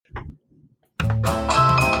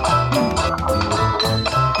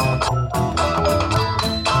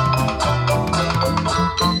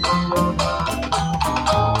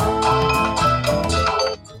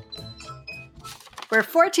We're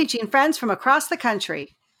four teaching friends from across the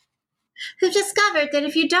country who discovered that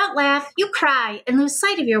if you don't laugh, you cry and lose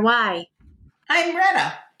sight of your why. I'm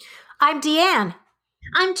Retta. I'm Deanne.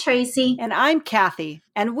 I'm Tracy. And I'm Kathy.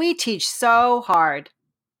 And we teach so hard.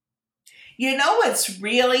 You know what's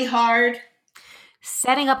really hard?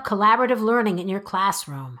 Setting up collaborative learning in your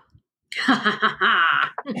classroom.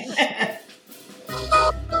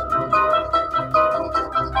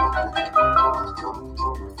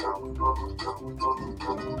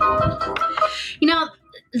 You know,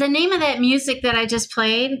 the name of that music that I just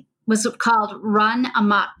played was called Run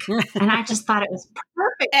Amok. And I just thought it was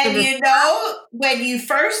perfect. And you know, when you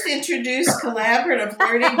first introduced collaborative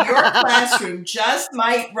learning, your classroom just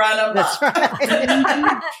might run amok. That's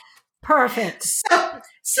right. Perfect.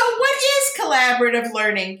 So what is collaborative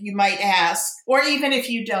learning, you might ask, or even if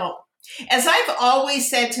you don't? As I've always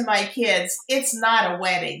said to my kids, it's not a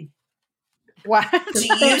wedding. What?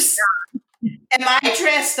 Am I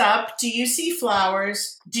dressed up? Do you see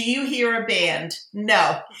flowers? Do you hear a band?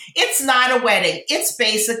 No, it's not a wedding. It's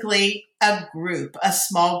basically a group, a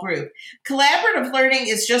small group. Collaborative learning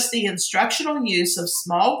is just the instructional use of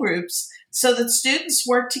small groups so that students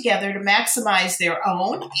work together to maximize their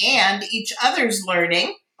own and each other's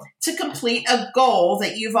learning to complete a goal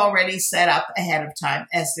that you've already set up ahead of time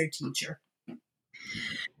as their teacher.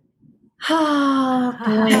 Oh,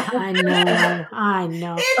 boy. I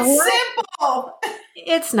know. It's simple.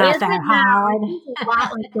 It's not that hard. It's a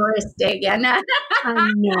lot like Doris Day again.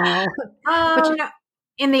 I know. But you know,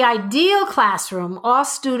 in the ideal classroom, all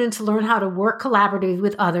students learn how to work collaboratively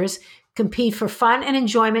with others, compete for fun and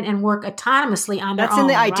enjoyment, and work autonomously on their own. That's in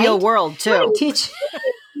the ideal right? world, too.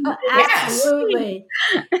 Absolutely.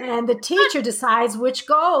 And the teacher decides which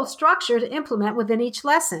goal structure to implement within each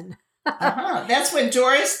lesson. That's when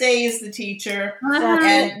Doris Day is the teacher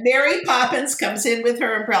and Mary Poppins comes in with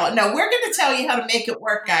her umbrella. No, we're going to tell you how to make it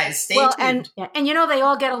work, guys. Stay tuned. And you know, they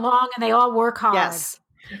all get along and they all work hard. Yes.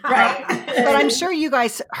 Right. But I'm sure you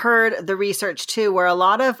guys heard the research too, where a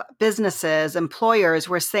lot of businesses, employers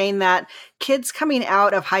were saying that kids coming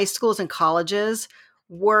out of high schools and colleges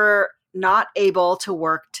were not able to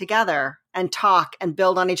work together and talk and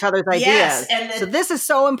build on each other's ideas. Yes, and so this is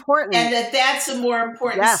so important. And that's a more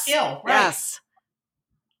important skill, right? Yes.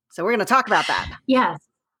 So we're going to talk about that. Yes.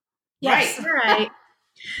 Right. All right.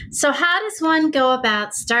 So how does one go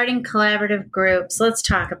about starting collaborative groups? Let's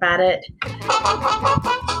talk about it.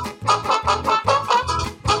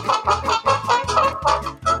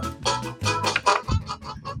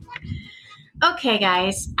 Okay,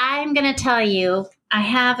 guys, I'm going to tell you, I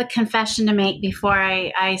have a confession to make before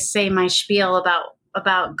I say my spiel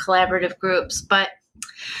about collaborative groups, but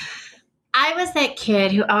I was that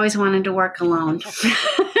kid who always wanted to work alone.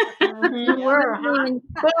 You were, huh?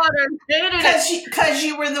 Because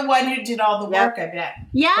you were the one who did all the work, I bet.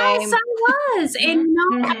 Yes, Same. I was. And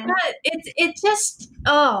it just,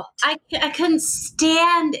 I couldn't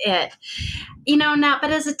stand it. You know,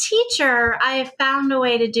 but as a teacher, I found a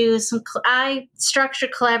way to do I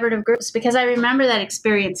structured collaborative groups because I remember that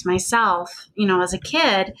experience myself, you know, as a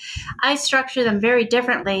kid. I structure them very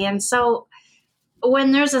differently. And so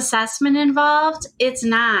when there's assessment involved, it's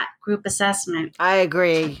not group assessment. I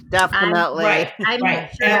agree. Definitely. Right.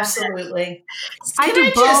 Absolutely. I Can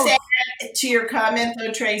I both. just add to your comment,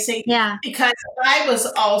 though, Tracy? Yeah. Because I was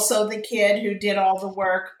also the kid who did all the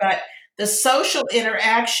work, but the social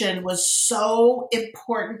interaction was so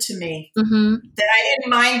important to me that I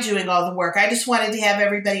didn't mind doing all the work. I just wanted to have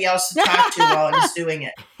everybody else to talk to while I was doing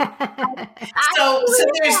it. So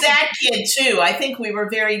there's that kid too. I think we were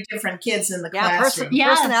very different kids in the classroom.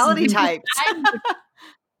 Personality types.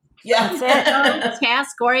 That's it.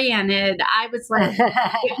 Task oriented. I was like,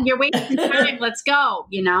 you're wasting time. Let's go,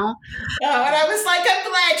 you know? And I was like,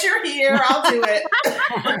 I'm glad you're here. I'll do it.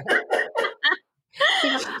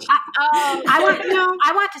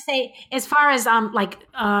 I want to say, as far as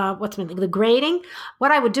the grading,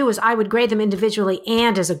 what I would do is I would grade them individually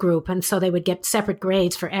and as a group, and so they would get separate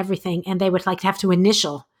grades for everything, and they would have to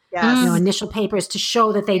initial papers to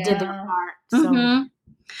show that they did their part. So.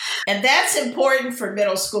 And that's important for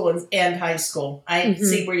middle school and high school. I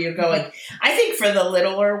see where you're going. I think for the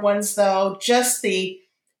littler ones, though, just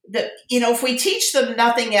if we teach them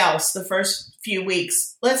nothing else the first few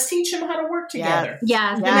weeks, let's teach them how to work together.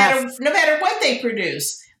 Yeah. No matter what they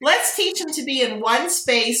produce, let's teach them to be in one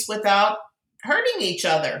space without hurting each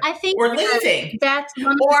other. I think or leaving. That's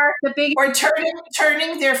one or of the big or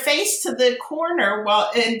turning their face to the corner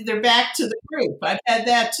and their back to the group. I've had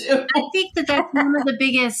that too. I think that's one of the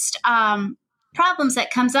biggest problems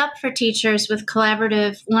that comes up for teachers with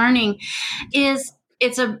collaborative learning is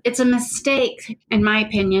it's a mistake, in my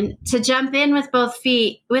opinion, to jump in with both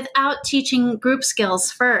feet without teaching group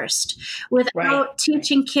skills first, without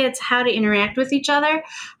teaching kids how to interact with each other,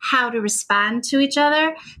 how to respond to each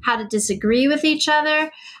other, how to disagree with each other,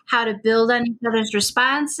 how to build on each other's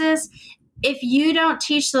responses. If you don't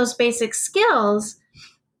teach those basic skills,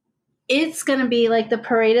 it's going to be like the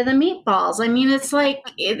parade of the meatballs. I mean, it's like,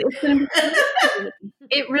 it's going to be,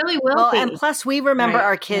 it really will be. And plus we remember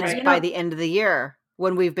our kids by the end of the year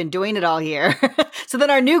when we've been doing it all year. So then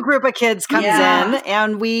our new group of kids comes in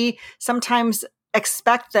and we sometimes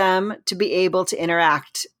expect them to be able to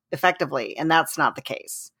interact effectively. And that's not the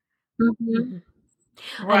case.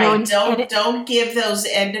 Mm-hmm. Right. Don't give those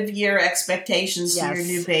end of year expectations to your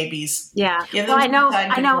new babies. Yeah. Give them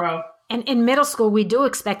time to grow. And in middle school, we do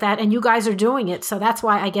expect that, and you guys are doing it. So that's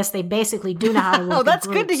why I guess they basically do know how to work. That's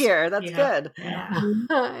good to hear. That's good.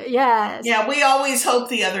 Yeah. Yes. Yeah, we always hope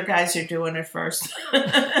the other guys are doing it first.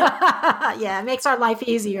 Yeah, it makes our life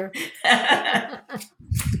easier.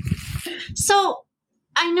 So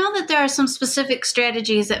I know that there are some specific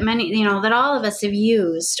strategies that that all of us have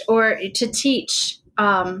used or to teach,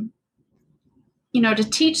 to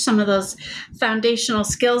teach some of those foundational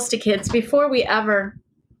skills to kids before we ever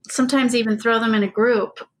sometimes even throw them in a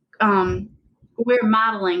group. We're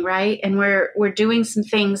modeling, right? And we're doing some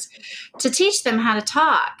things to teach them how to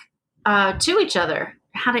talk to each other,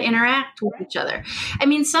 how to interact with each other. I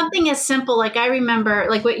mean, something as simple, like I remember,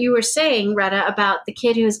 like what you were saying, Retta, about the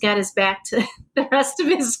kid who's got his back to the rest of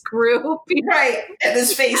his group. Right. And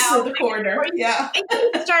his face to the corner. Yeah. And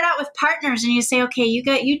you start out with partners and you say, okay,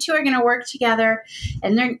 you two are going to work together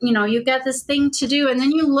and they're, you've got this thing to do. And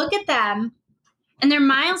then you look at them and they're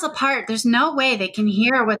miles apart. There's no way they can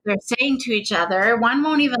hear what they're saying to each other. One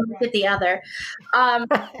won't even look at the other.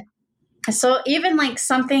 So even like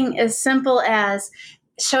something as simple as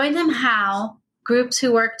showing them how groups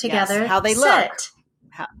who work together how they sit,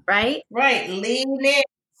 look. Right? Right. Lean in.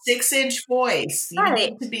 6-inch voice. You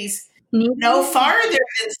need to be no farther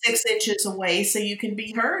than 6 inches away so you can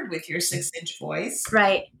be heard with your 6-inch voice.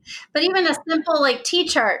 Right. But even a simple like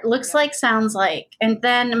T-chart looks like, sounds like, and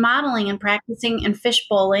then modeling and practicing and fish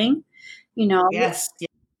bowling, Yes.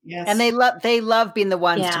 Yes. And they love being the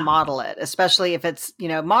ones to model it, especially if it's,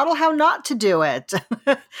 model how not to do it.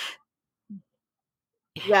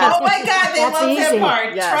 Yes. Oh my God, they love easy. that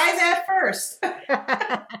part. Yes. Try that first.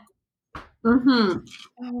 Mm-hmm.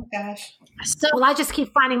 Oh gosh. So, well, I just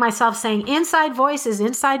keep finding myself saying inside voices.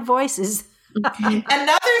 Another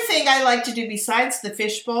thing I like to do besides the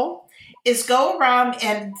fishbowl is go around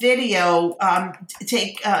and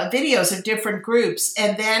take videos of different groups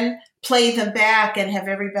and then play them back and have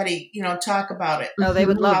everybody, talk about it. No, they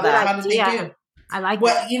would love that. How did they do? I like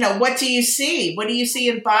what, what do you see? What do you see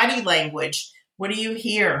in body language? What do you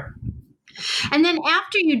hear? And then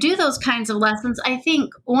after you do those kinds of lessons, I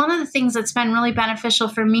think one of the things that's been really beneficial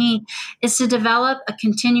for me is to develop a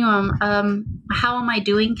continuum, how am I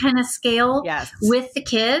doing kind of scale with the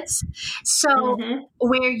kids. So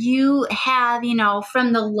where you have,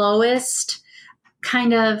 from the lowest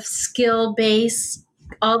kind of skill base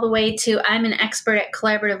all the way to I'm an expert at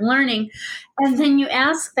collaborative learning. And then you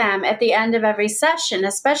ask them at the end of every session,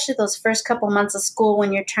 especially those first couple months of school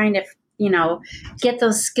when you're trying to get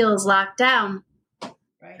those skills locked down.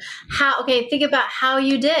 Right. Think about how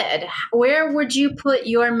you did. Where would you put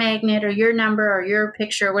your magnet or your number or your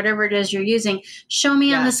picture, or whatever it is you're using? Show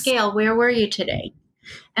me on the scale. Where were you today?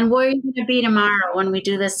 And where are you going to be tomorrow when we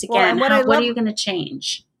do this again? What are you going to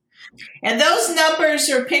change? And those numbers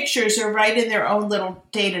or pictures are right in their own little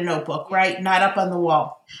data notebook, right? Not up on the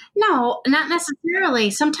wall. No, not necessarily.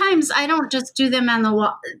 Sometimes I don't just do them on the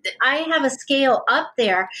wall. I have a scale up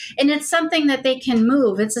there, and it's something that they can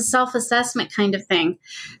move. It's a self-assessment kind of thing.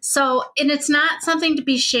 So, and it's not something to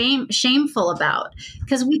be shameful about,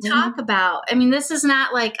 because we talk about, this is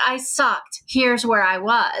not like I sucked, here's where I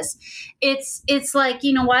was. It's like,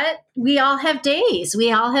 you know what? We all have days.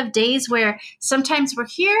 We all have days where sometimes we're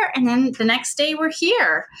here and then the next day we're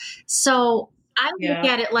here. So I look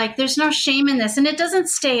at it like there's no shame in this, and it doesn't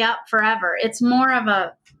stay up forever. It's more of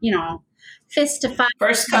a, fist to five.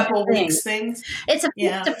 First couple weeks things. It's a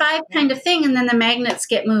fist to five kind of thing, and then the magnets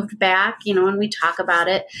get moved back, and we talk about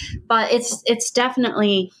it. But it's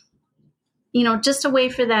definitely just a way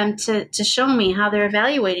for them to show me how they're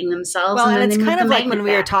evaluating themselves. Well, and then it's they move kind of the like when magnet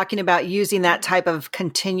we were back. talking about using that type of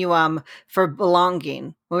continuum for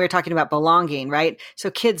belonging, when we were talking about belonging, right?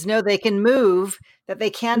 So kids know they can move, that they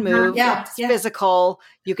can move. Yeah, It's yeah. physical.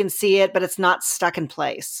 You can see it, but it's not stuck in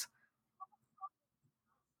place.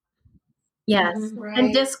 Yes. Right.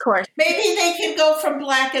 And discourse. Maybe they can go from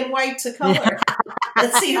black and white to color.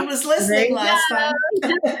 Let's see who was listening last time.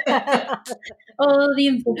 Oh, the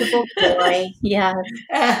invisible boy. Yes.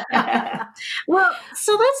 Well,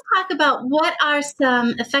 so let's talk about what are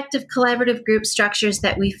some effective collaborative group structures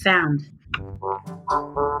that we found.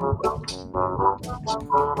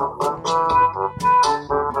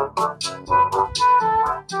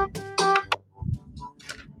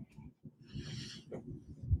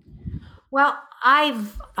 Well,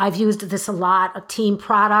 I've used this a lot, a team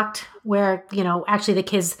product where, actually the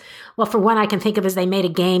kids, well, for one I can think of is they made a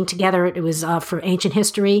game together. It was for ancient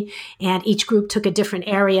history, and each group took a different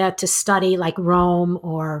area to study, like Rome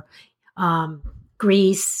or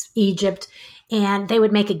Greece, Egypt, and they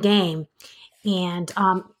would make a game. And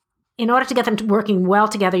in order to get them to working well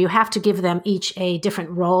together, you have to give them each a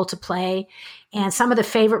different role to play. And some of the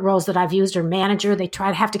favorite roles that I've used are manager. They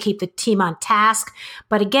have to keep the team on task.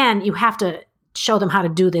 But again, you have to show them how to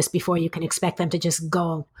do this before you can expect them to just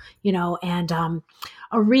go, and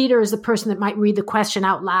a reader is the person that might read the question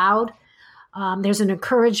out loud. There's an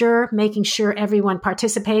encourager, making sure everyone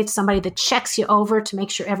participates, somebody that checks you over to make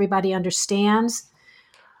sure everybody understands,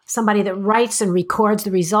 somebody that writes and records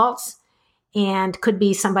the results, and could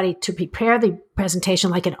be somebody to prepare the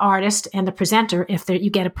presentation, like an artist, and the presenter if you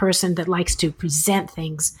get a person that likes to present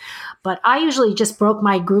things. But I usually just broke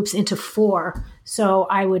my groups into 4, so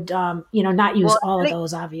I would not use all of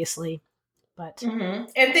those, obviously. But Mm-hmm.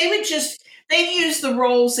 And they'd use the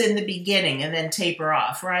roles in the beginning and then taper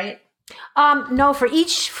off, right? No, for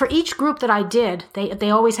each group that I did, they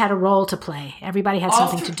always had a role to play. Everybody had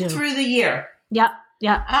something to do through the year. Yeah.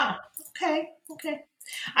 Ah, okay.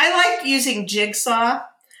 I like using Jigsaw,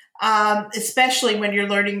 especially when you're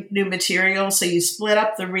learning new material. So you split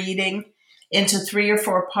up the reading into 3 or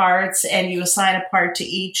 4 parts, and you assign a part to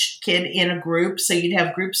each kid in a group. So you'd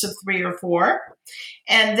have groups of 3 or 4.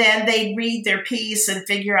 And then they'd read their piece and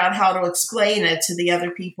figure out how to explain it to the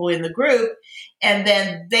other people in the group. And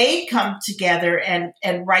then they come together and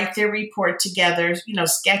write their report together,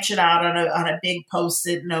 sketch it out on a big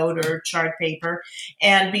Post-it note or chart paper,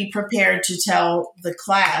 and be prepared to tell the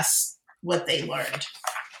class what they learned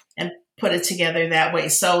and put it together that way.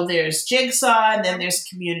 So there's Jigsaw, and then there's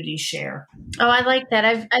community share. Oh, I like that.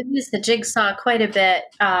 I've used the Jigsaw quite a bit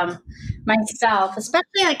myself,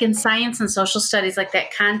 especially like in science and social studies, like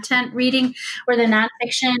that content reading where the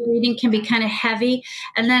nonfiction reading can be kind of heavy.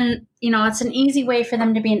 And then, it's an easy way for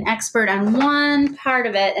them to be an expert on one part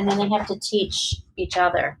of it, and then they have to teach each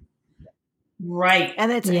other. Right.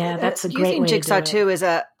 And that's a great using way to Jigsaw do it. too is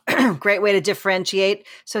a great way to differentiate.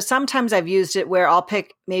 So sometimes I've used it where I'll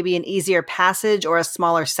pick maybe an easier passage or a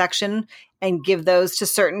smaller section and give those to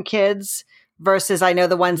certain kids versus I know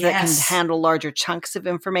the ones that can handle larger chunks of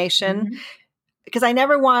information. Mm-hmm. Because I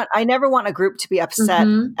never want a group to be upset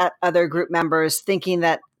at other group members thinking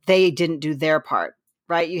that they didn't do their part.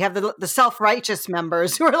 Right? You have the self-righteous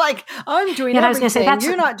members who are like, I'm doing everything. I was going to say,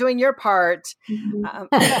 you're not doing your part.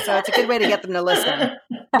 Mm-hmm. So it's a good way to get them to listen.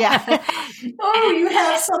 Yeah. Oh, you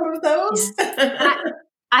have some of those? Yeah.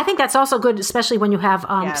 I think that's also good, especially when you have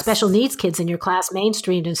special needs kids in your class,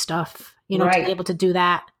 mainstreamed and stuff, to be able to do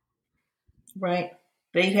that. Right.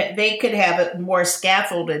 They could have a more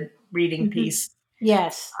scaffolded reading piece.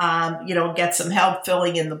 Yes. Get some help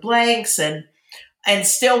filling in the blanks and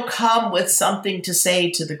still come with something to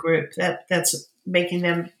say to the group. That's making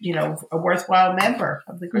them, a worthwhile member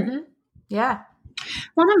of the group. Mm-hmm. Yeah.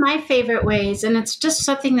 One of my favorite ways, and it's just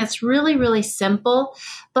something that's really, really simple,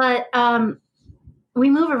 but we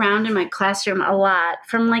move around in my classroom a lot,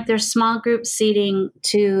 from like their small group seating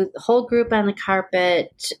to the whole group on the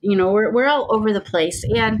carpet. We're all over the place.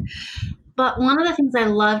 But one of the things I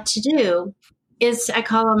love to do is I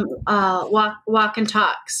call them walk and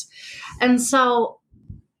talks. And so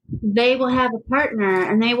they will have a partner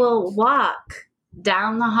and they will walk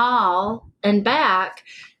down the hall and back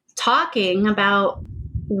talking about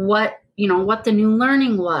what the new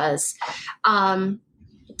learning was,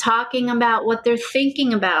 talking about what they're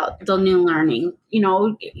thinking about the new learning,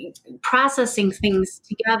 processing things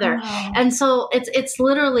together. Wow. And so it's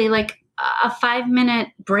literally like a 5-minute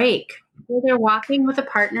break where they're walking with a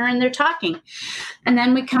partner and they're talking. And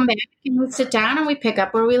then we come back and we sit down and we pick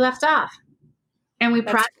up where we left off. And we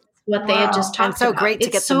process what they had just talked about. It's so great to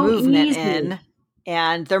get the movement in,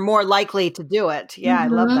 and they're more likely to do it. Yeah, I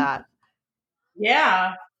love that.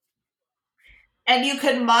 Yeah. And you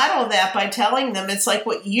can model that by telling them it's like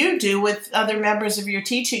what you do with other members of your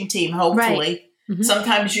teaching team, hopefully. Right. Mhm.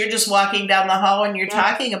 Sometimes you're just walking down the hall and you're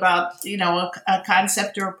talking about, a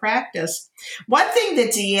concept or a practice. One thing that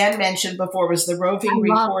Deanne mentioned before was the roving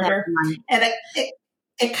reporter. And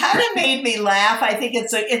it kind of made me laugh. I think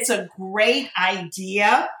it's a great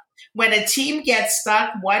idea. When a team gets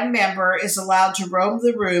stuck, one member is allowed to roam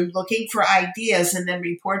the room looking for ideas and then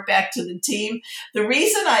report back to the team. The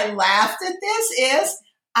reason I laughed at this is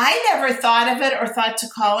I never thought of it or thought to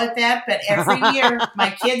call it that, but every year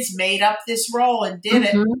my kids made up this role and did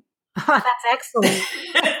it. That's excellent.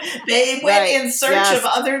 They went in search of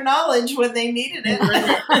other knowledge when they needed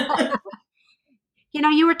it.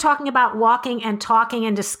 You were talking about walking and talking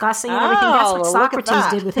and discussing and everything. That's what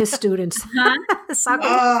Socrates did with his students.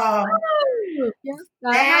 Socrates.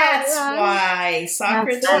 That's why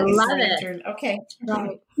Socrates. I love it. Okay.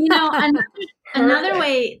 Right. Another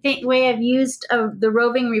way I've used the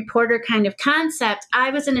roving reporter kind of concept.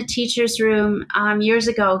 I was in a teacher's room years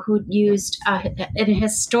ago who used a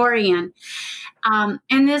historian.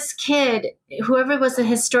 And this kid, whoever was the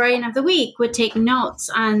historian of the week, would take notes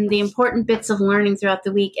on the important bits of learning throughout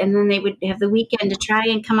the week. And then they would have the weekend to try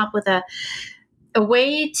and come up with a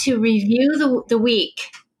way to review the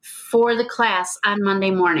week for the class on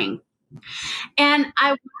Monday morning. And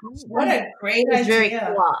what a great idea. Very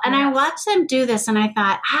cool. And I watched them do this and I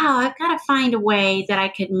thought, I've got to find a way that I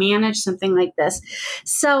could manage something like this.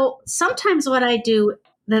 So sometimes what I do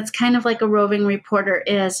that's kind of like a roving reporter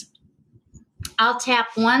is I'll tap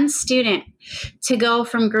one student to go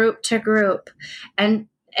from group to group and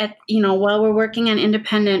while we're working on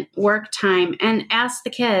independent work time and ask the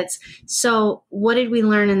kids, so what did we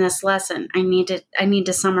learn in this lesson? I need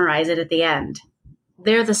to summarize it at the end.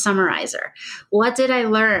 They're the summarizer. What did I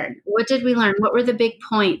learn? What did we learn? What were the big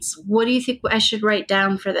points? What do you think I should write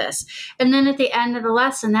down for this? And then at the end of the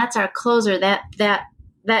lesson, that's our closer.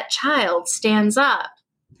 That child stands up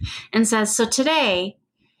and says, so today,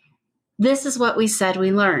 this is what we said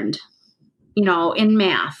we learned. In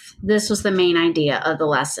math, this was the main idea of the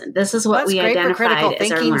lesson. This is what we identified for critical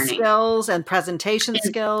as our thinking learning skills and presentation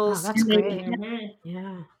skills. That's great. Mm-hmm.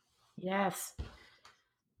 Yeah. Yes.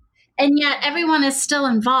 And yet everyone is still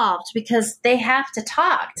involved because they have to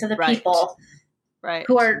talk to the people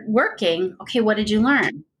who are working. Okay, what did you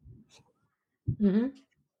learn? Mm-hmm.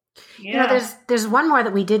 Yeah. There's one more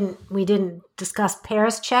that we didn't discuss.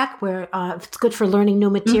 Pairs check, where it's good for learning new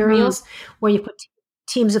materials, where you put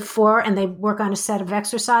teams of 4 and they work on a set of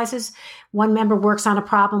exercises. One member works on a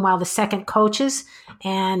problem while the second coaches,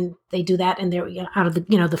 and they do that, and they're out of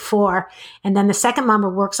the 4. And then the second member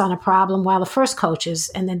works on a problem while the first coaches,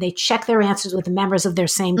 and then they check their answers with the members of their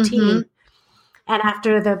same team. And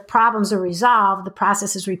after the problems are resolved, the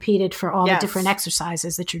process is repeated for all the different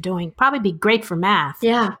exercises that you're doing. Probably be great for math.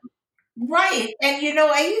 Yeah. Right. And,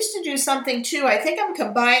 I used to do something too. I think I'm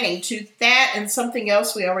combining that and something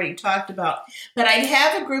else we already talked about. But I'd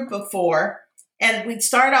have a group of 4, and we'd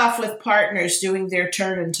start off with partners doing their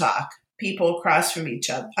turn and talk, people across from each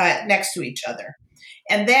other, next to each other.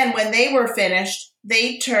 And then when they were finished,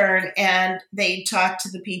 they'd turn and they'd talk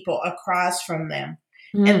to the people across from them.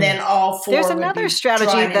 And then all 4. There's another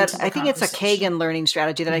strategy that I think it's a Kagan learning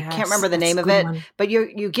strategy that I can't remember the name of it, but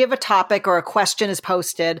you give a topic or a question is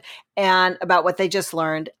posted and about what they just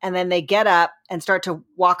learned. And then they get up and start to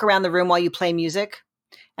walk around the room while you play music.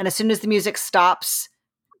 And as soon as the music stops,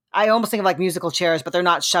 I almost think of like musical chairs, but they're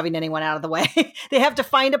not shoving anyone out of the way. They have to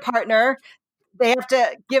find a partner. They have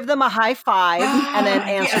to give them a high five and then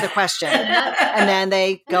answer the question. And then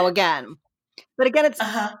they go again. But again,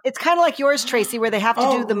 it's kind of like yours, Tracy, where they have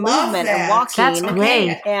to do the movement and walking. That's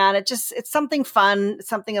great. And it's something fun,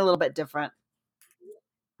 something a little bit different.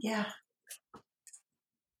 Yeah.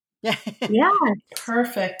 Yeah.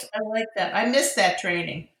 Perfect. I like that. I missed that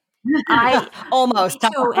training. I almost.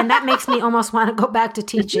 Too, and that makes me almost want to go back to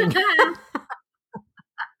teaching.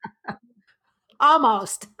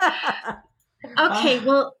 Almost. Okay,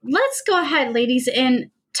 well, let's go ahead, ladies, and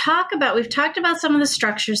we've talked about some of the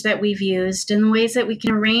structures that we've used and the ways that we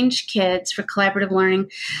can arrange kids for collaborative learning.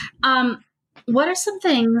 What are some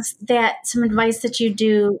advice that you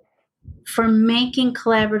do for making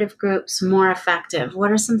collaborative groups more effective?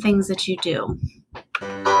 What are some things that you do?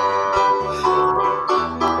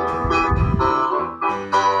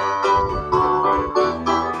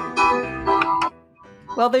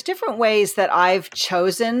 Well, there's different ways that I've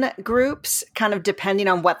chosen groups, kind of depending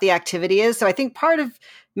on what the activity is. So I think part of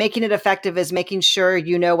making it effective is making sure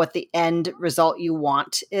you know what the end result you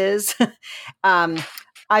want is.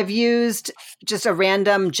 I've used just a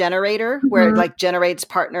random generator where it like generates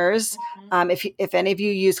partners. If any of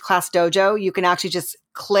you use Class Dojo, you can actually just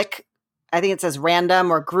click, I think it says random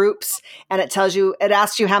or groups, and it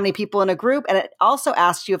asks you how many people in a group. And it also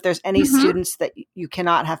asks you if there's any students that you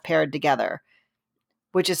cannot have paired together,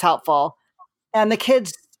 which is helpful. And the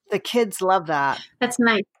kids love that. That's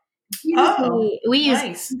nice. Oh, we use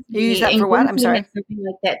nice. You use that for what? I'm sorry. Something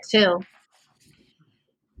like that too.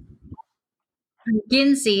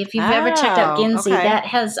 Ginzy, if you've ever checked out Ginzy, that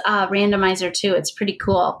has a randomizer too. It's pretty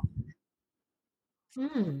cool.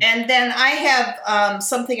 And then I have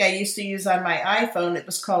something I used to use on my iPhone. It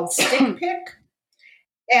was called Stick Pick.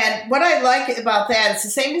 And what I like about that, it's the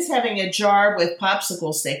same as having a jar with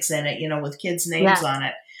popsicle sticks in it, with kids' names on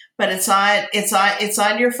it. But it's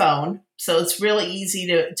on your phone, so it's really easy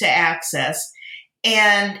to access.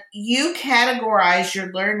 And you categorize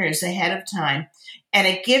your learners ahead of time, and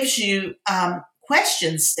it gives you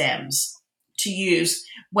question stems to use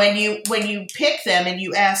when you pick them and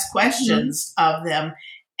you ask questions of them.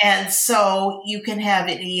 And so you can have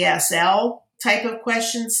an ESL type of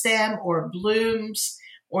question stem, or Bloom's,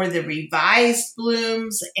 or the revised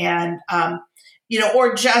Bloom's, and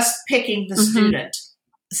or just picking the student.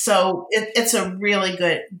 So it's a really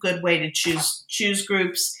good way to choose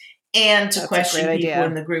groups and to question people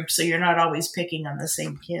in the group, so you're not always picking on the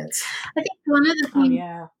same kids. I think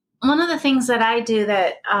one of the things that I do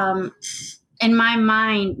that in my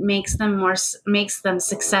mind makes them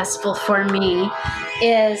successful for me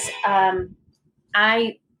is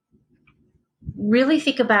I really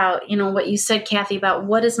think about, what you said, Kathy, about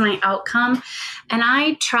what is my outcome. And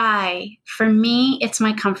I try, for me, it's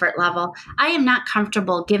my comfort level. I am not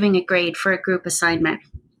comfortable giving a grade for a group assignment,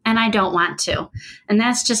 and I don't want to. And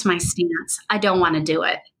that's just my stance. I don't want to do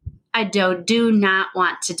it. I do not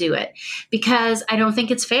want to do it because I don't think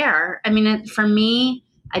it's fair. I mean, for me,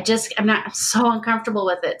 I'm not so uncomfortable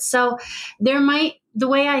with it. So the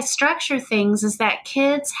way I structure things is that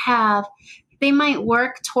kids they might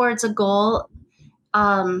work towards a goal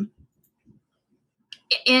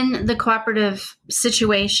in the cooperative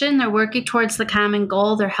situation. They're working towards the common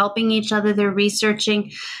goal. They're helping each other. They're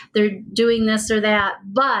researching. They're doing this or that.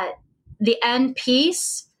 But the end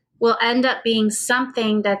piece will end up being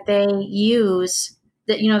something that they use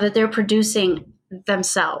that they're producing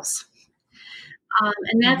themselves.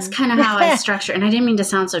 And that's kind of how I structure. And I didn't mean to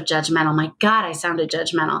sound so judgmental. My God, I sounded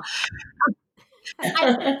judgmental.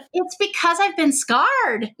 It's because I've been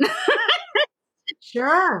scarred.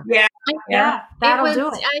 Sure. Yeah. That'll do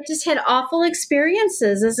it. I just had awful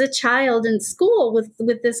experiences as a child in school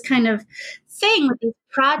with this kind of thing, with these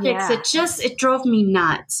projects. Yeah. It drove me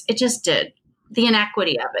nuts. It just did. The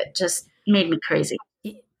inequity of it just made me crazy.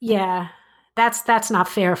 Yeah. That's not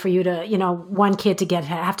fair for you to, one kid to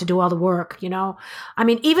have to do all the work, I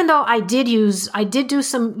mean, even though I did do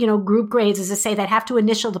some, group grades, as I say, that have to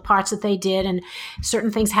initial the parts that they did, and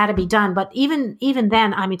certain things had to be done. But even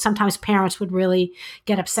then, I mean, sometimes parents would really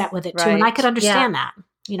get upset with it too. And I could understand that,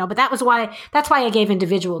 but that's why I gave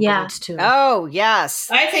individual grades too. Oh, yes.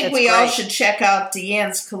 I think we all should check out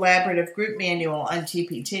Deanne's collaborative group manual on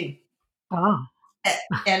TPT. Oh.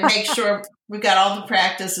 And make sure we've got all the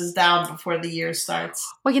practices down before the year starts.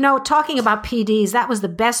 Well, talking about PDs, that was the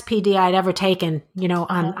best PD I'd ever taken,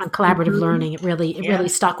 on collaborative learning. It really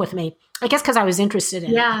stuck with me. I guess because I was interested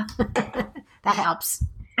in it. That helps.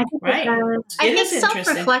 I think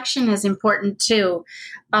self-reflection is important too.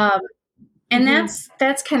 And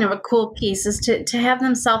that's kind of a cool piece, is to have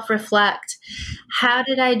them self-reflect. How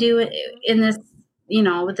did I do it in this,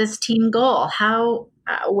 with this team goal?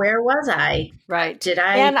 Where was I? Right. Did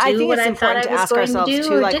I and do I think what it's I thought important I to was ask going ourselves to do,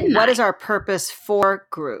 too, or like, didn't what I? is our purpose for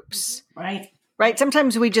groups? Right.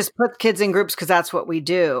 Sometimes we just put kids in groups because that's what we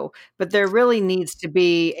do, but there really needs to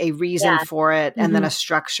be a reason for it, and then a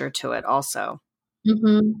structure to it also.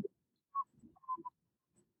 Mm-hmm.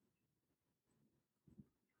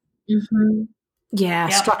 Mm-hmm. Yeah,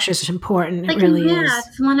 structure is important. Like it really math,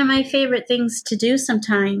 is. one of my favorite things to do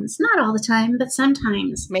sometimes, not all the time, but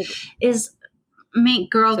sometimes, is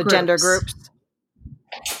make girl groups. Gender groups.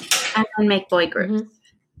 And then make boy groups.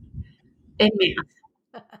 In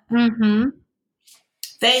math. Mm-hmm.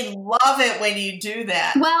 They love it when you do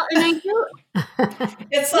that. Well, and I do.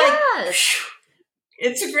 It's like,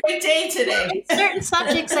 it's a great day today. In certain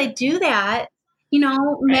subjects, I do that.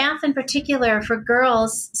 Math in particular for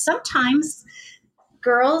girls, sometimes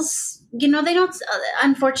girls, they don't,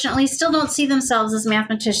 unfortunately, still don't see themselves as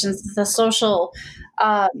mathematicians. The social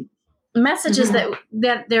messages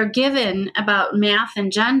that they're given about math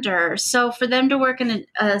and gender. So for them to work in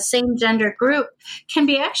a same gender group can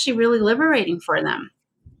be actually really liberating for them.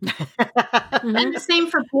 And the same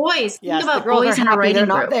for boys. Yes, Think about the girls boys are in a happy writing they're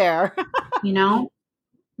not group. there. You know?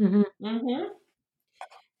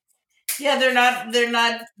 Yeah, they're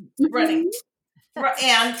not running.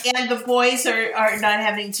 And the boys are not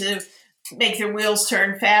having to make their wheels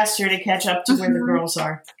turn faster to catch up to where the girls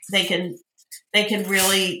are. They can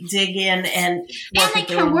really dig in and they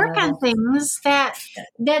can work on things that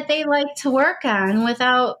they like to work on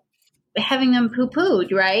without having them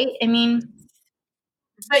poo-pooed, right? I mean,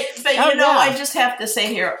 but I just have to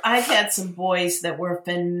say here, I've had some boys that were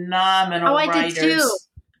phenomenal writers. Did too.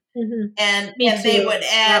 And they would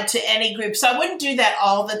add to any group. So I wouldn't do that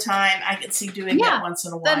all the time. I could see doing that once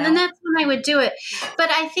in a while. And that's when I would do it. But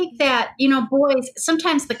I think that, boys,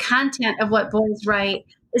 sometimes the content of what boys write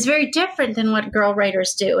is very different than what girl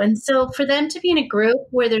writers do. And so for them to be in a group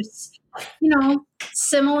where there's,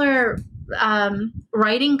 similar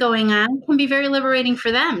writing going on can be very liberating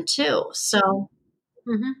for them too. So,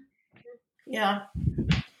 yeah.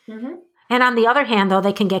 And on the other hand, though,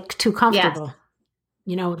 they can get too comfortable. Yes.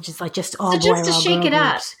 Just all boy, just to shake it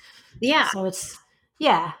up. Groups. Yeah. So it's,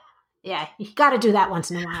 yeah, you got to do that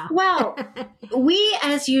once in a while. Well, we,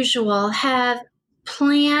 as usual, have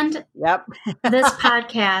planned this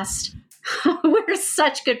podcast. We're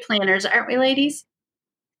such good planners, aren't we, ladies?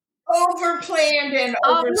 Over-planned and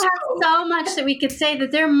we have so much that we could say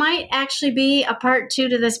that there might actually be a part 2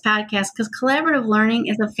 to this podcast, because collaborative learning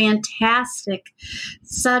is a fantastic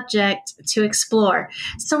subject to explore.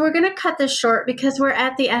 So we're going to cut this short because we're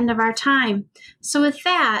at the end of our time. So with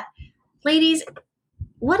that, ladies,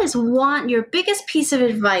 what is your biggest piece of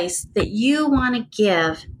advice that you want to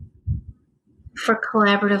give for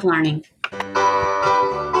collaborative learning?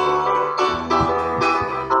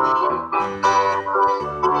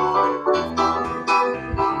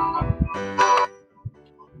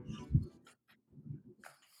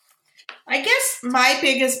 I guess my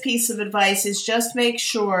biggest piece of advice is just make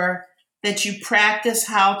sure that you practice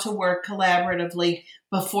how to work collaboratively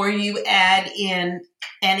before you add in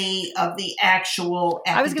any of the actual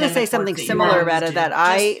academic. I was going to say something similar, Retta, that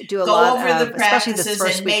I do a lot of, especially this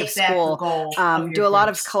first week of school, do a lot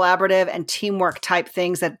of collaborative and teamwork type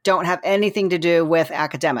things that don't have anything to do with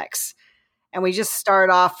academics. And we just start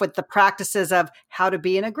off with the practices of how to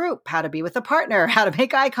be in a group, how to be with a partner, how to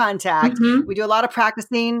make eye contact. We do a lot of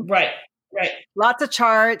practicing. Right. Lots of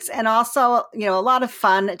charts, and also, a lot of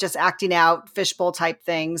fun, just acting out fishbowl type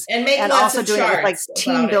things, and also doing it with like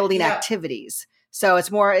team building activities. So it's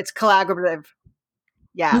collaborative.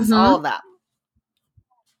 Yes, all of that.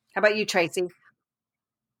 How about you, Tracy?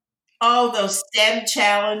 Oh, those STEM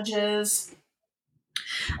challenges.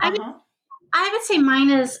 I would say mine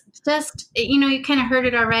is just, you kind of heard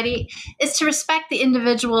it already, is to respect the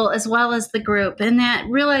individual as well as the group, and that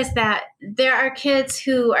realize that there are kids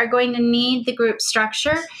who are going to need the group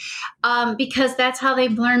structure because that's how they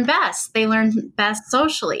learn best. They learn best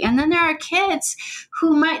socially. And then there are kids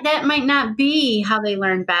who might not be how they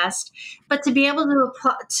learn best, but to be able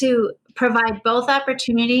to provide both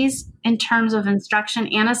opportunities in terms of instruction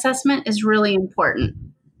and assessment is really important.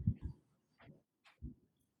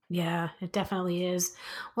 Yeah, it definitely is.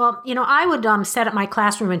 Well, I would set up my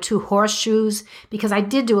classroom in 2 horseshoes because I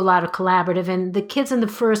did do a lot of collaborative, and the kids in the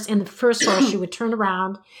first horseshoe would turn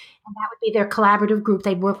around, and that would be their collaborative group.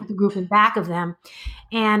 They'd work with the group in back of them.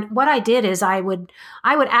 And what I did is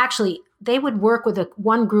they would work with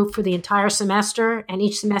one group for the entire semester, and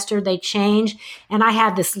each semester they'd change. And I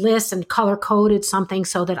had this list and color coded something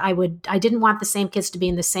so that I didn't want the same kids to be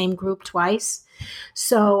in the same group twice.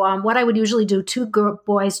 So what I would usually do, 2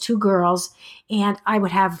 boys, 2 girls, and I would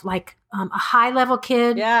have like a high level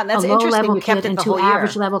kid, and that's a low level we kept kid, it and the 2 whole year.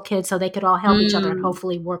 average level kids, so they could all help each other and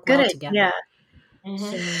hopefully work well together. Yeah.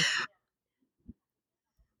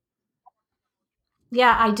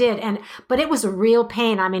 Yeah, I did. But it was a real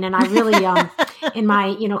pain. I mean, and I really, in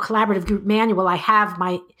my, collaborative group manual, I have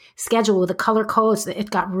my schedule with the color codes. It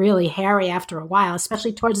got really hairy after a while,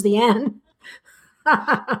 especially towards the end.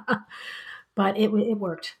 But it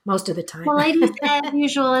worked most of the time. Well, ladies, as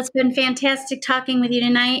usual, it's been fantastic talking with you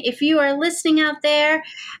tonight. If you are listening out there,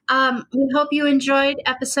 we hope you enjoyed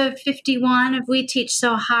episode 51 of We Teach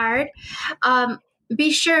So Hard.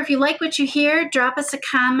 Be sure, if you like what you hear, drop us a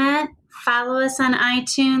comment. Follow us on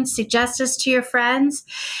iTunes. Suggest us to your friends.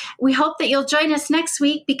 We hope that you'll join us next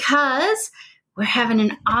week because we're having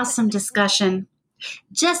an awesome discussion.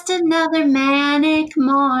 Just another manic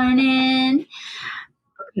morning.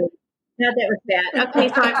 Okay. No, that was bad. Okay,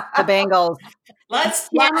 so the Bengals. Lots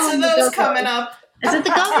of those coming up. Is it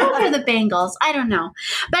the Go-Go's or the Bengals? I don't know.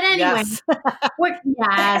 But anyway, we're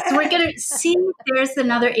going to see. There's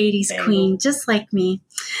another 80s queen, just like me.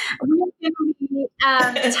 We're going to be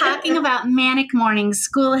talking about manic mornings.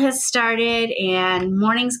 School has started and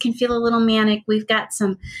mornings can feel a little manic. We've got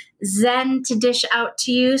some Zen to dish out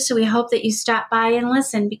to you. So we hope that you stop by and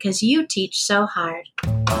listen because you teach so hard.